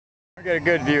I get a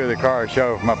good view of the car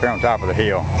show from up here on top of the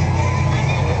hill.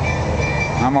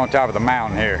 I'm on top of the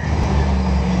mountain here.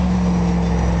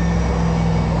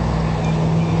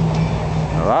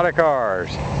 A lot of cars,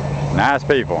 nice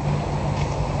people.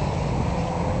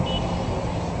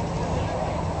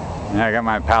 And I got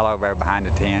my Impala over there behind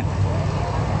the tent.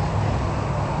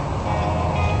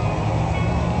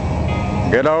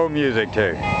 Good old music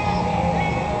too.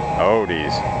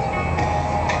 Oldies.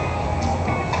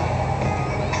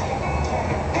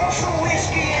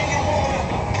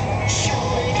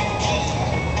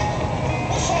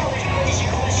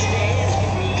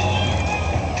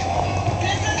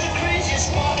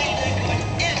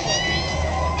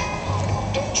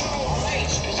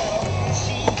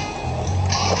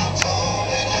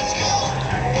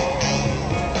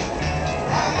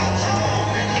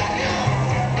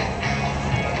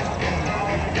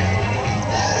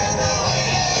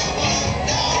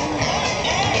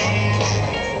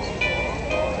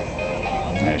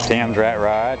 There's Tim's rat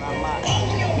rod,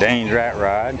 Dane's rat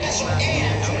rod,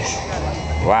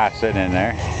 Wife's sitting in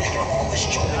there,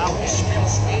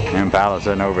 Impala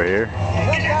sitting over here.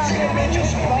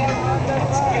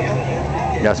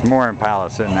 Got some more Impala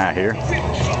sitting out here.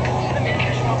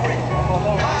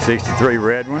 63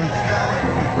 red one,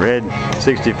 red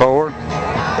 64,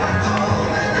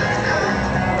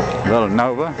 little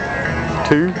Nova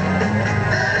 2.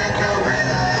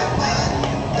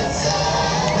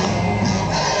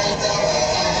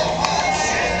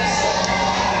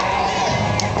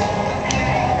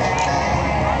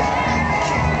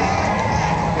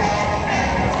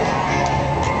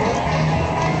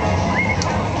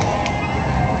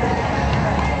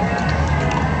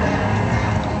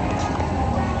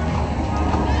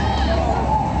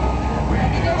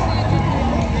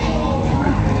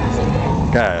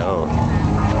 Got a little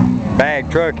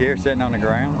bag truck here sitting on the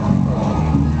ground.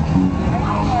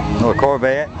 Little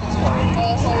Corvette.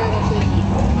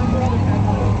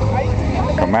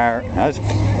 Camaro. That's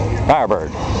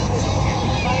Firebird.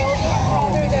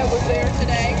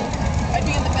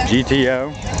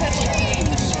 GTO.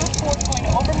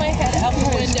 Over my head out the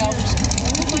window.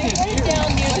 Right down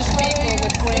near the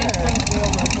vehicle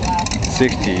with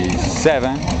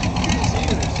 67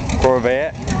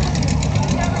 Corvette.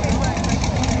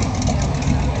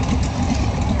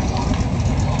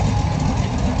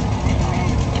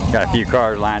 Got a few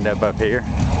cars lined up here.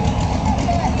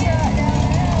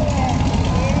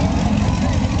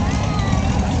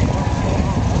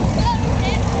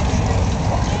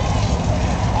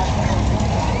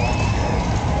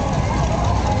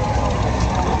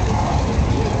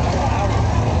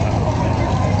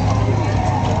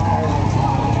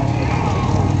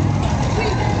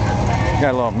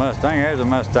 Got a little Mustang. There's a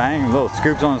Mustang. Little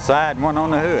scoops on the side and one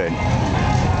on the hood.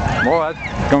 Boy,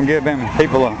 that's gonna give them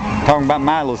people talking about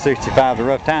my little 65 a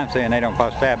rough time, saying they don't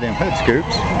supposed to have them hood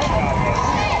scoops.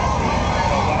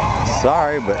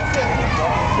 Sorry, but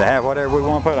they have whatever we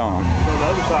want to put on them.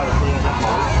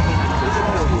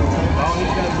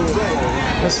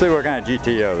 Let's see what kind of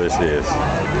GTO this is.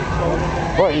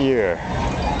 What year?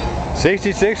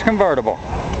 66 convertible.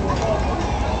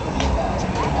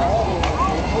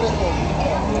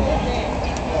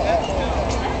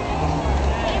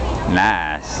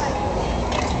 Nice.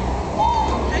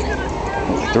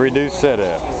 3-deuce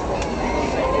setup.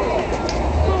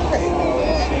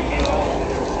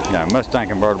 Got a Mustang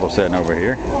convertible sitting over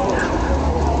here.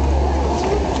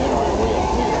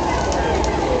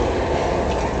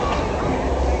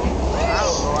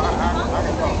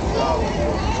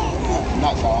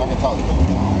 Not so, I can talk to you.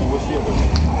 What's your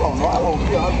business? I don't know. I don't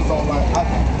feel. I just don't like.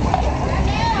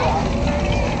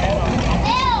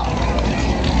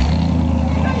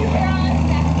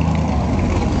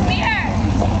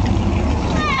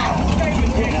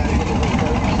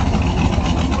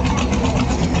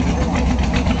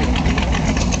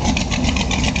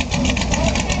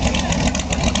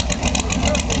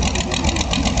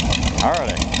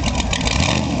 Alrighty.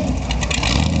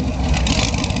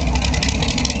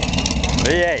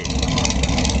 V8.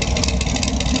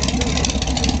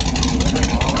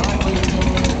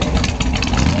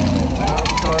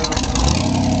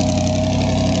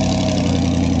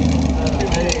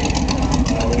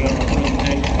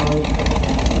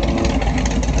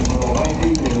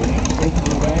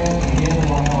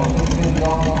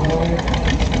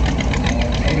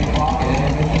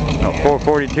 No,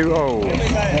 442 old.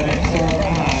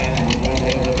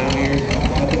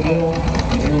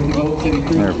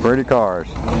 They're pretty cars.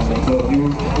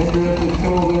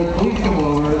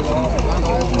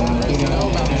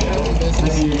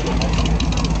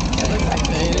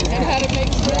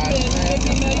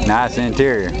 Nice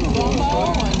interior.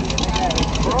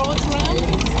 Roll it around.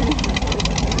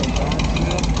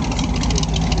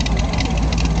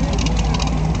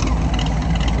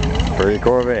 Pretty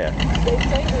Corvette.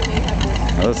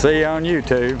 We'll see you on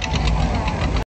YouTube.